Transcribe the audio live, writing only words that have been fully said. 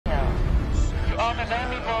swarm of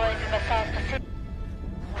enemy boys in the South Pacific.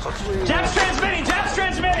 Jab's transmitting! Jab's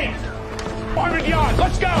transmitting! 400 yards,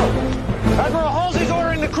 let's go! Admiral Halsey's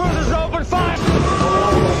ordering the cruisers to open fire!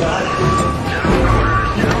 Oh, God.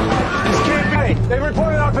 This can't be. They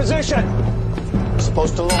reported our position. We're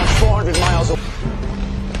supposed to launch 400 miles away.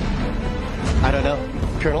 I don't know.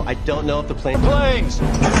 Colonel, I don't know if the plane... Planes!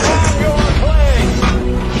 Bomb your planes!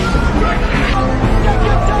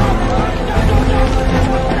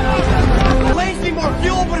 Planes need more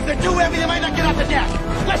fuel, but if they're too heavy, they might not get off the deck.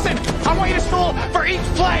 Listen, I want you to school for each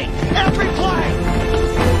plane! Every plane!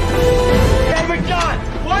 Every gun!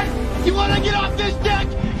 What? You want to get off this deck?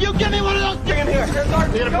 You give me one of those... Bring him here.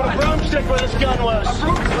 You're gonna put a broomstick where this gun was. A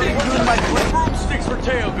broomstick? Broomsticks for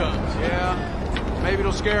tail guns. Yeah, maybe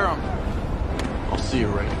it'll scare them. I'll see you,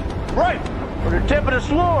 Ray. Right! For the tip of the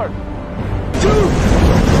sword! Two!